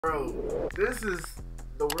Bro,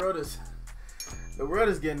 the world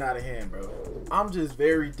is getting out of hand, bro. I'm just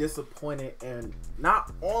very disappointed, and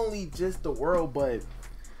not only just the world, but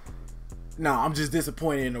no, I'm just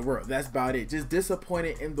disappointed in the world. That's about it. Just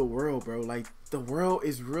disappointed in the world, bro. Like, the world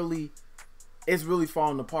is really, it's really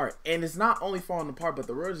falling apart. And it's not only falling apart, but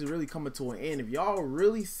the world is really coming to an end. If y'all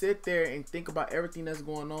really sit there and think about everything that's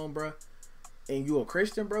going on, bro, and you a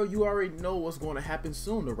Christian, bro, you already know what's going to happen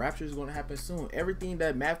soon. The rapture is going to happen soon. Everything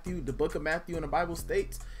that the book of Matthew in the Bible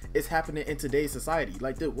states is happening in today's society.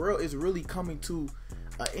 Like, the world is really coming to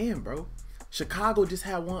an end, bro. Chicago just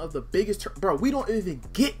had one of the biggest, bro, we don't even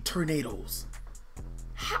get tornadoes.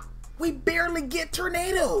 We barely get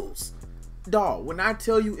tornadoes. Dog, when I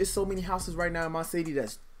tell you it's so many houses right now in my city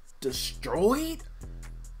that's destroyed,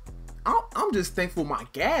 I'm just thankful my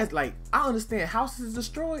gas, like, I understand houses is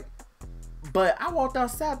destroyed, but I walked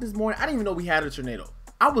outside this morning, I didn't even know we had a tornado.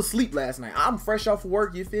 I was asleep last night. I'm fresh off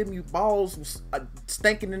work, you feel me? Balls was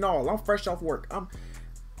stinking and all. I'm fresh off work. I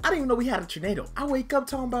didn't even know we had a tornado. I wake up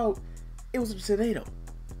talking about it was a tornado.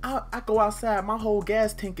 I go outside, my whole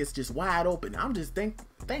gas tank is just wide open. I'm just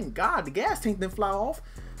thank God the gas tank didn't fly off.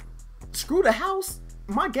 Screw the house.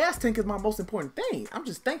 My gas tank is my most important thing. I'm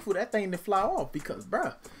just thankful that thing didn't fly off, because,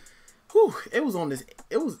 bruh, whew, it was on this.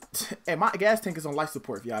 It was, and my gas tank is on life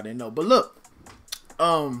support if y'all didn't know. But look,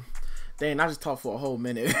 dang, I just talked for a whole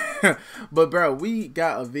minute. But bro, we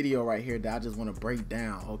got a video right here that I just want to break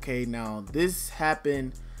down. Okay, now this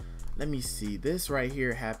happened. Let me see. This right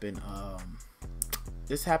here happened.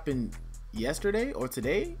 This happened yesterday or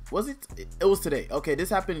today. Was it? It was today. Okay, this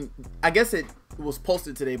happened. I guess it was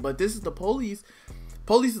posted today. But this is the police.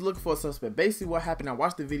 Police is looking for a suspect. Basically, what happened? I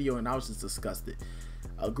watched the video and I was just disgusted.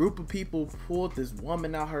 A group of people pulled this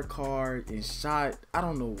woman out her car and shot. I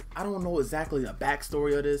don't know exactly the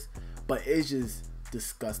backstory of this, but it's just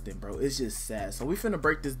disgusting, bro. It's just sad. So we finna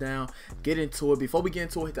break this down, get into it. Before we get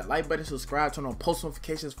into it, hit that like button, subscribe, turn on post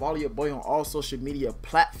notifications, follow your boy on all social media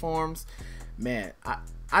platforms. Man,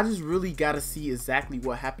 I just really gotta see exactly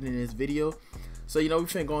what happened in this video. So, you know, we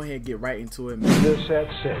finna go ahead and get right into it, man. This at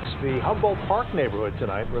 6, the Humboldt Park neighborhood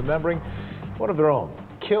tonight, remembering one of their own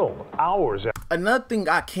killed hours after. Another thing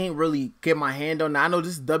I can't really get my hand on. Now, I know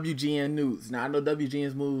this is WGN News. Now, I know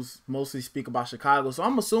WGN's news mostly speak about Chicago, so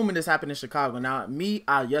I'm assuming this happened in Chicago. Now,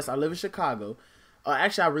 yes, I live in Chicago.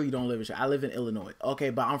 Actually, I really don't live in Chicago. I live in Illinois. Okay,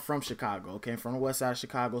 but I'm from Chicago. Okay, I'm from the west side of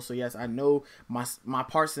Chicago. So, yes, I know my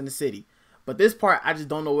parts in the city. But this part, I just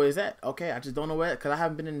don't know where it's at. Okay, I just don't know where, because I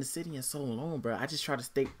haven't been in the city in so long, bro. I just try to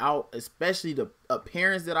stay out, especially the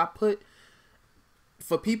appearance that I put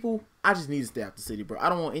for people. I just need to stay out the city, bro. I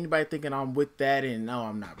don't want anybody thinking I'm with that, and no,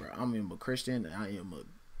 I'm not, bro. I'm a Christian, and I am a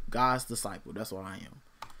God's disciple. That's what I am.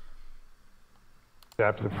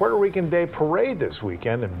 After the Puerto Rican Day Parade this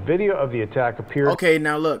weekend, a video of the attack appeared. Okay,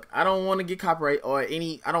 now look, I don't want to get copyright or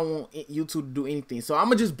I don't want YouTube to do anything, so I'm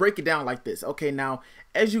gonna just break it down like this. Okay, now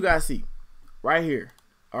as you guys see right here,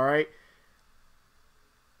 all right.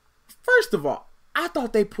 First of all, I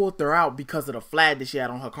thought they pulled her out because of the flag that she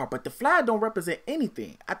had on her car, but the flag don't represent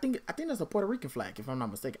anything. I think that's a Puerto Rican flag, if I'm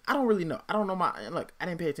not mistaken. I don't really know. I don't know look, I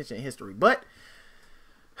didn't pay attention in history, but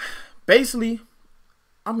basically,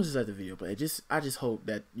 I'm just at the video play. I just hope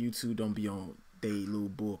that YouTube don't be on they little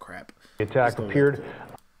bull crap. The attack appeared.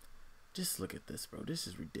 Just look at this, bro. This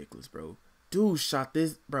is ridiculous, bro. Dude shot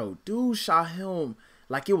this, bro. Dude shot him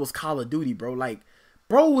like it was Call of Duty, bro. Like,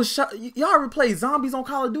 bro was shot. Y'all ever play zombies on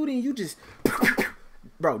Call of Duty and you just,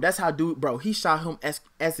 bro, that's how dude, bro, he shot him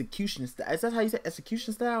execution style. Is that how you say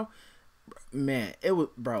execution style? Man, it was,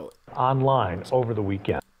 bro. Online over the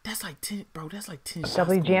weekend. That's like 10, bro. That's like 10 shots.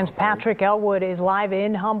 WGN's Patrick Elwood is live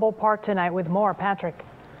in Humboldt Park tonight with more. Patrick.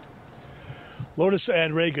 Lourdes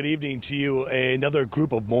and Ray, good evening to you. Another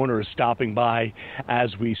group of mourners stopping by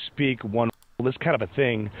as we speak. This kind of a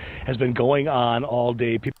thing has been going on all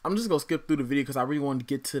day. I'm just gonna skip through the video because I really wanted to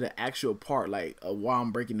get to the actual part, like why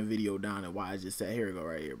I'm breaking the video down and why I just said, here we go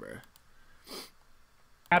right here, bro.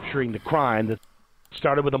 Capturing the crime that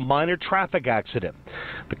started with a minor traffic accident.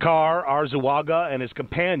 The car, Arzuaga and his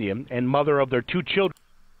companion and mother of their 2 children.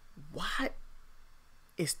 What?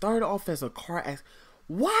 It started off as a car accident.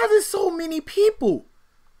 Why there's so many people?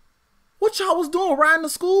 What y'all was doing, riding the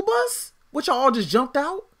school bus? What y'all all just jumped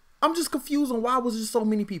out? I'm just confused on why was there so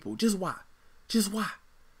many people. Just why? Just why?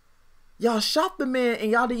 Y'all shot the man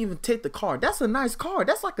and y'all didn't even take the car. That's a nice car.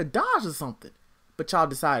 That's like a Dodge or something. But y'all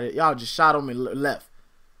decided, y'all just shot him and left.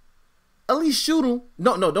 At least shoot him.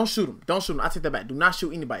 No, don't shoot him. Don't shoot him. I take that back. Do not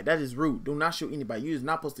shoot anybody. That is rude. Do not shoot anybody. You is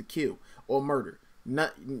not supposed to kill or murder.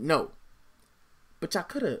 No. But y'all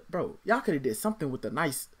could have, bro, y'all could have did something with a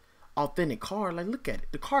nice, authentic car. Like, look at it.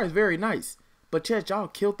 The car is very nice. But Chet, y'all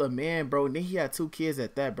killed a man, bro, and then he had 2 kids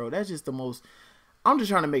at that, bro. That's just the most. I'm just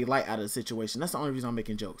trying to make light out of the situation. That's the only reason I'm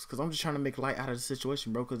making jokes, because I'm just trying to make light out of the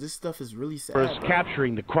situation, bro, because this stuff is really sad. First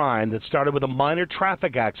capturing the crime that started with a minor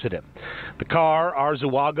traffic accident. The car,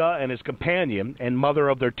 Arzuaga and his companion and mother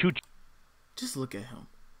of their 2 children. Just look at him.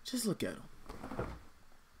 Just look at him.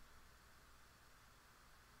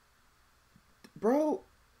 Bro,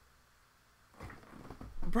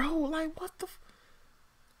 like, what the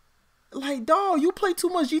like, dog, you play too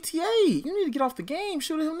much GTA. You need to get off the game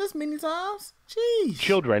shooting him this many times. Jeez.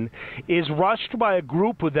 Children is rushed by a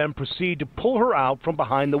group who then proceed to pull her out from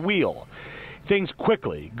behind the wheel. Things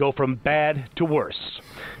quickly go from bad to worse.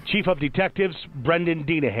 Chief of Detectives Brendan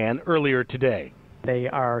Deanahan earlier today. They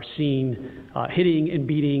are seen hitting and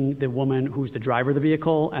beating the woman who's the driver of the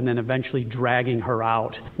vehicle and then eventually dragging her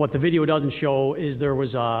out. What the video doesn't show is there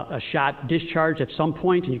was a shot discharged at some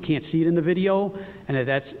point, and you can't see it in the video, and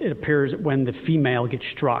it appears when the female gets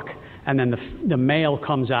struck, and then the male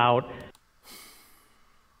comes out.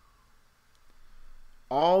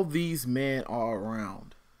 All these men are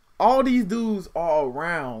around. All these dudes are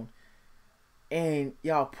around, and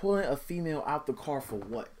y'all pulling a female out the car for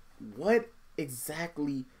what? What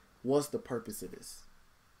exactly was the purpose of this?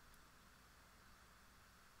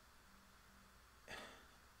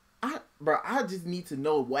 I just need to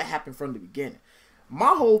know what happened from the beginning.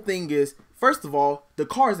 My whole thing is, first of all, the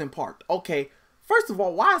car isn't parked. Okay, first of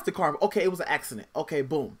all, why is the car? Okay, it was an accident. Okay,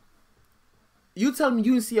 boom. You telling me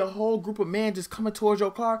you didn't see a whole group of men just coming towards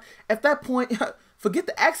your car? At that point, forget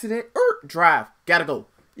the accident. Drive. Gotta go.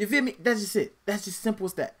 You feel me? That's just it. That's just simple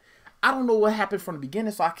as that. I don't know what happened from the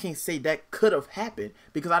beginning, so I can't say that could have happened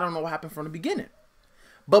because I don't know what happened from the beginning.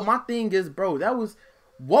 But my thing is, bro,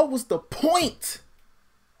 what was the point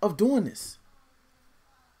of doing this?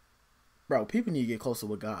 Bro, people need to get closer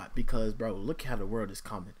with God because, bro, look how the world is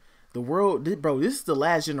coming. The world, bro, this is the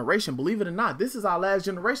last generation. Believe it or not, this is our last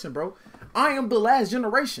generation, bro. I am the last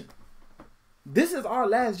generation. This is our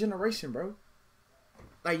last generation, bro.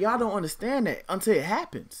 Like, y'all don't understand that until it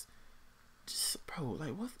happens. Just, bro,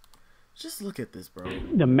 like, what? Just look at this, bro.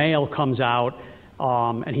 The male comes out,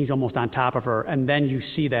 and he's almost on top of her, and then you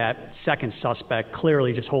see that second suspect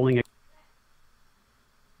clearly just holding a...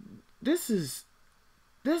 This is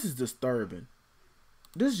disturbing.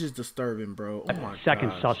 This is just disturbing, bro. Oh my second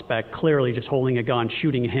gosh. Suspect clearly just holding a gun,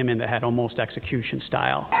 shooting him in the head, almost execution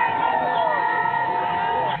style.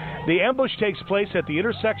 The ambush takes place at the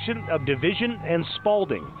intersection of Division and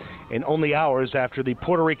Spalding, in only hours after the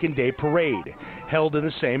Puerto Rican Day Parade, held in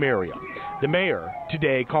the same area. The mayor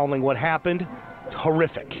today calling what happened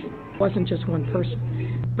horrific. It wasn't just one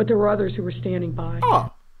person, but there were others who were standing by.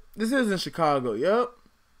 Oh, this is in Chicago.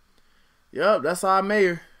 Yep, that's our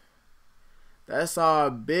mayor. That's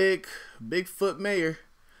our Bigfoot mayor.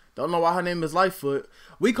 Don't know why her name is Lightfoot.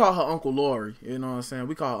 We call her Uncle Lori. You know what I'm saying?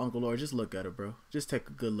 We call her Uncle Lori. Just look at her, bro. Just take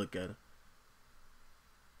a good look at her.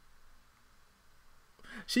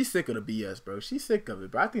 She's sick of the BS, bro. She's sick of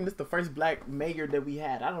it, bro. I think this is the first black mayor that we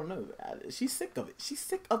had. I don't know. She's sick of it. She's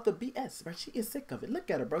sick of the BS, bro. She is sick of it.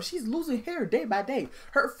 Look at her, bro. She's losing hair day by day.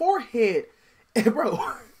 Her forehead, bro,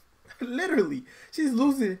 literally, she's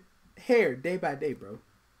losing hair day by day, bro.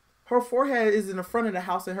 Her forehead is in the front of the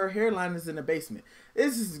house and her hairline is in the basement.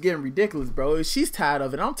 This is getting ridiculous, bro. She's tired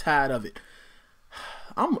of it. I'm tired of it.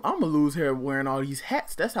 I'm gonna lose hair wearing all these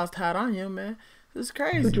hats. That's how tired I am, man. This is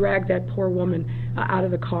crazy. Who dragged that poor woman out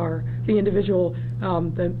of the car. The individual,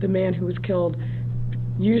 the man who was killed,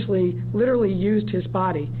 literally used his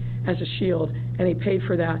body as a shield, and he paid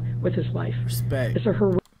for that with his life. Respect. It's a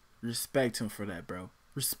horrific. Respect him for that, bro.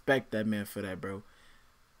 Respect that man for that, bro.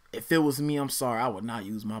 If it was me, I'm sorry. I would not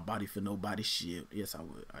use my body for nobody's shield. Yes, I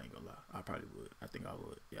would. I ain't gonna lie. I probably would. I think I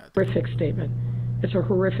would. Yeah. Horrific statement. It's a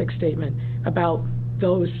horrific statement about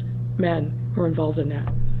those men who are involved in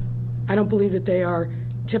that. I don't believe that they are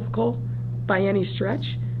typical by any stretch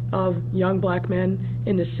of young black men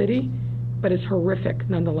in the city, but it's horrific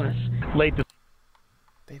nonetheless.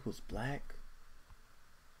 They was black.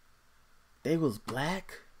 They was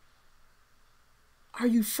black. Are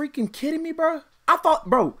you freaking kidding me, bro? I thought,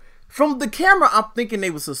 bro, from the camera, I'm thinking they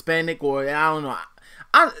was Hispanic or I don't know.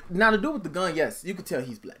 Now to do with the gun, yes, you could tell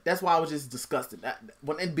he's black. That's why I was just disgusted.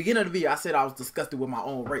 When in the beginning of the video, I said I was disgusted with my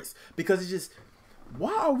own race because it's just,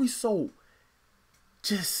 why are we so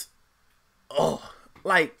just,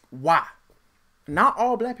 like, why? Not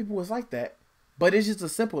all black people was like that, but it's just a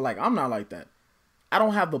simple, like, I'm not like that. I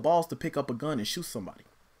don't have the balls to pick up a gun and shoot somebody.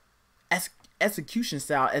 Execution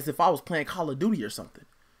style, as if I was playing Call of Duty or something.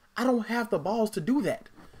 I don't have the balls to do that.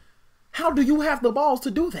 How do you have the balls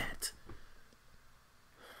to do that?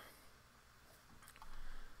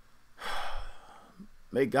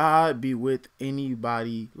 May God be with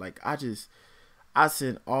anybody. Like, I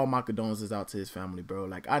send all my condolences out to his family, bro.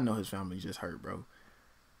 Like, I know his family just hurt, bro.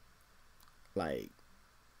 Like,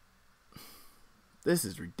 this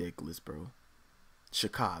is ridiculous, bro.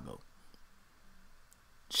 Chicago.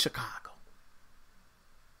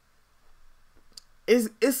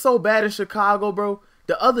 It's so bad in Chicago, bro.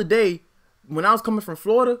 The other day, when I was coming from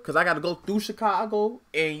Florida, because I got to go through Chicago,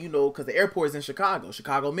 and, you know, because the airport is in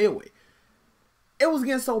Chicago Midway. It was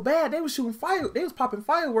getting so bad, they was popping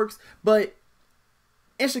fireworks, but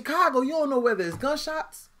in Chicago, you don't know whether it's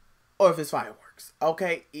gunshots or if it's fireworks,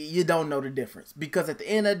 okay? You don't know the difference, because at the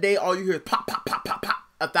end of the day, all you hear is pop, pop, pop, pop, pop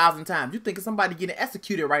 1,000 times. You think of somebody getting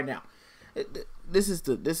executed right now. This is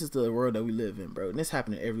the world that we live in, bro. And it's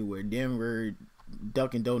happening everywhere. Denver,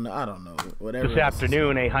 Dunkin' Donut, I don't know, whatever. This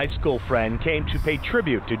afternoon, a high school friend came to pay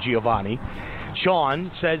tribute to Giovanni.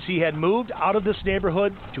 Sean says he had moved out of this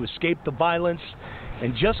neighborhood to escape the violence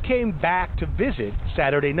and just came back to visit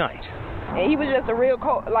Saturday night. And he was just a real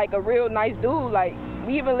nice dude. Like,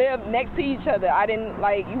 we even lived next to each other.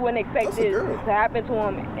 You wouldn't expect this to happen to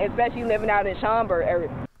him, especially living out in Schaumburg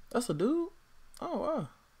area. That's a dude? Oh, wow.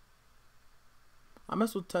 I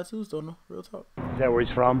mess with tattoos, don't know. Real talk. Is that where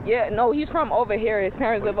he's from? Yeah, no, he's from over here. His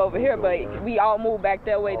parents live over here, but we all moved back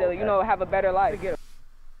that way to, you know, have a better life.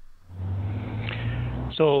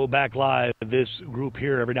 So back live, this group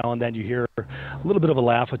here, every now and then you hear a little bit of a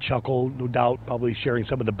laugh, a chuckle, no doubt, probably sharing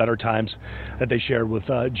some of the better times that they shared with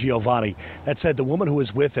Giovanni. That said, the woman who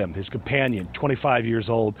was with him, his companion, 25 years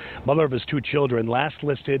old, mother of his 2 children, last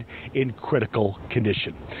listed in critical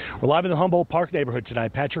condition. We're live in the Humboldt Park neighborhood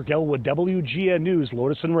tonight. Patrick Elwood, WGN News,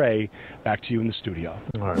 Lourdes and Ray, back to you in the studio.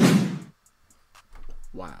 All right.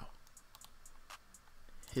 Wow.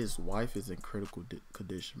 His wife is in critical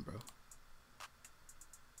condition, bro.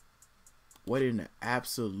 What in the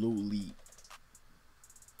absolutely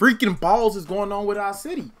freaking balls is going on with our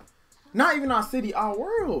city? Not even our city, our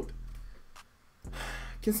world.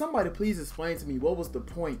 Can somebody please explain to me what was the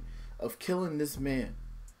point of killing this man?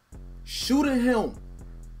 Shooting him.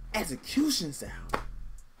 Execution style.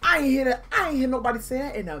 I ain't hear nobody say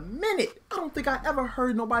that in a minute. I don't think I ever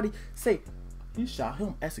heard nobody say, you shot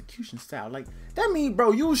him execution style. Like, that mean,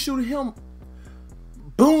 bro, you was shooting him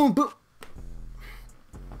boom, boom.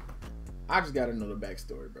 I just gotta know the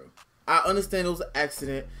backstory, bro. I understand it was an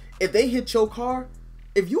accident. If they hit your car,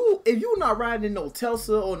 if you not riding in no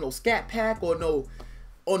Tesla or no Scat Pack or no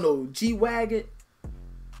G-Wagon,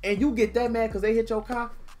 and you get that mad because they hit your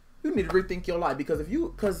car, you need to rethink your life.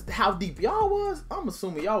 Because how deep y'all was, I'm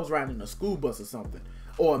assuming y'all was riding in a school bus or something,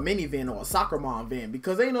 or a minivan or a soccer mom van.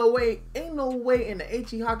 Because ain't no way in the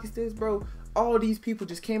HE hockey sticks, bro. All these people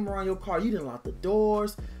just came around your car. You didn't lock the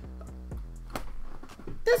doors.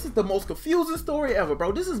 This is the most confusing story ever,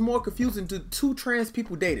 bro. This is more confusing than 2 trans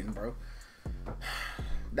people dating, bro.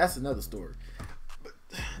 That's another story. But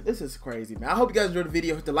this is crazy, man. I hope you guys enjoyed the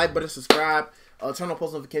video. Hit the like button, subscribe, turn on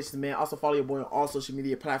post notifications, man. Also follow your boy on all social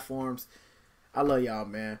media platforms. I love y'all,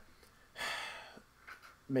 man.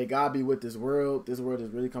 May God be with this world. This world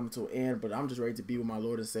is really coming to an end, but I'm just ready to be with my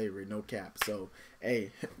Lord and Savior. No cap. So,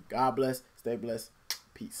 hey, God bless. Stay blessed.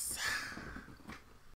 Peace.